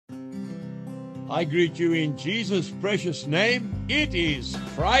I greet you in Jesus' precious name. It is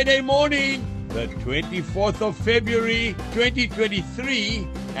Friday morning, the 24th of February, 2023,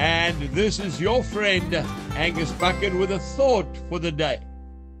 and this is your friend, Angus Buchan, with a thought for the day.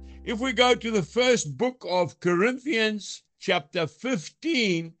 If we go to the first book of Corinthians, chapter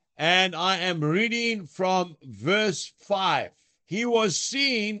 15, and I am reading from verse 5. He was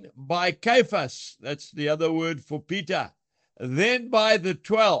seen by Cephas, that's the other word for Peter, then by the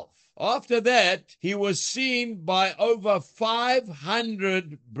 12. After that, he was seen by over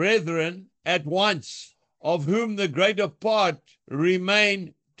 500 brethren at once, of whom the greater part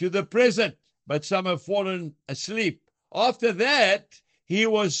remain to the present, but some have fallen asleep. After that, he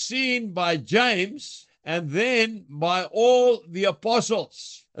was seen by James, and then by all the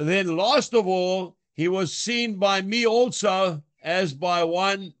apostles. Then last of all, he was seen by me also, as by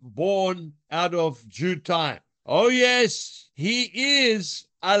one born out of due time. Oh yes, he is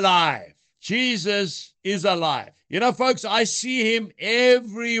alive. Jesus is alive. You know, folks, I see him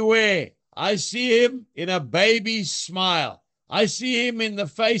everywhere. I see him in a baby's smile. I see him in the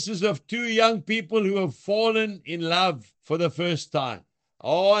faces of two young people who have fallen in love for the first time.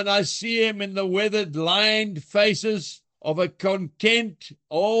 Oh, and I see him in the weathered, lined faces of a content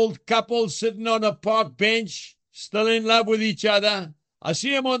old couple sitting on a park bench, still in love with each other. I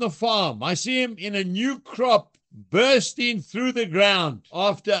see him on the farm. I see him in a new crop bursting through the ground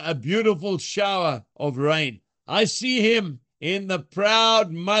after a beautiful shower of rain. I see him in the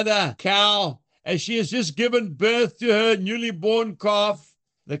proud mother cow as she has just given birth to her newly born calf.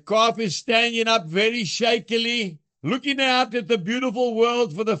 The calf is standing up very shakily, looking out at the beautiful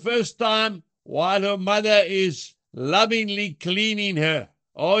world for the first time, while her mother is lovingly cleaning her.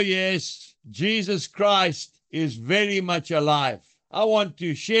 Oh yes, Jesus Christ is very much alive. I want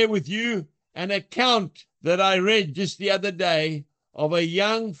to share with you an account that I read just the other day of a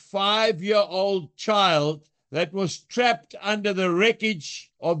young 5-year-old child that was trapped under the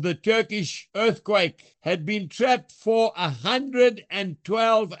wreckage of the Turkish earthquake, had been trapped for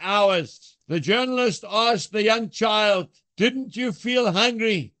 112 hours. The journalist asked the young child, "Didn't you feel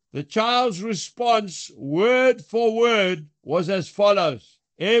hungry?" The child's response, word for word, was as follows: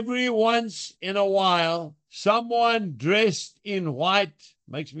 "Every once in a while, someone dressed in white,"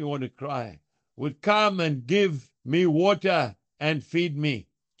 makes me want to cry, "would come and give me water and feed me."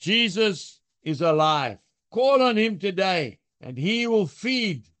 Jesus is alive. Call on him today, and he will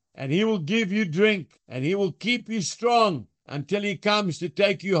feed, and he will give you drink, and he will keep you strong until he comes to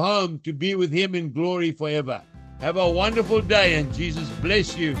take you home to be with him in glory forever. Have a wonderful day, and Jesus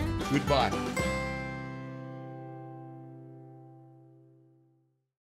bless you. Goodbye.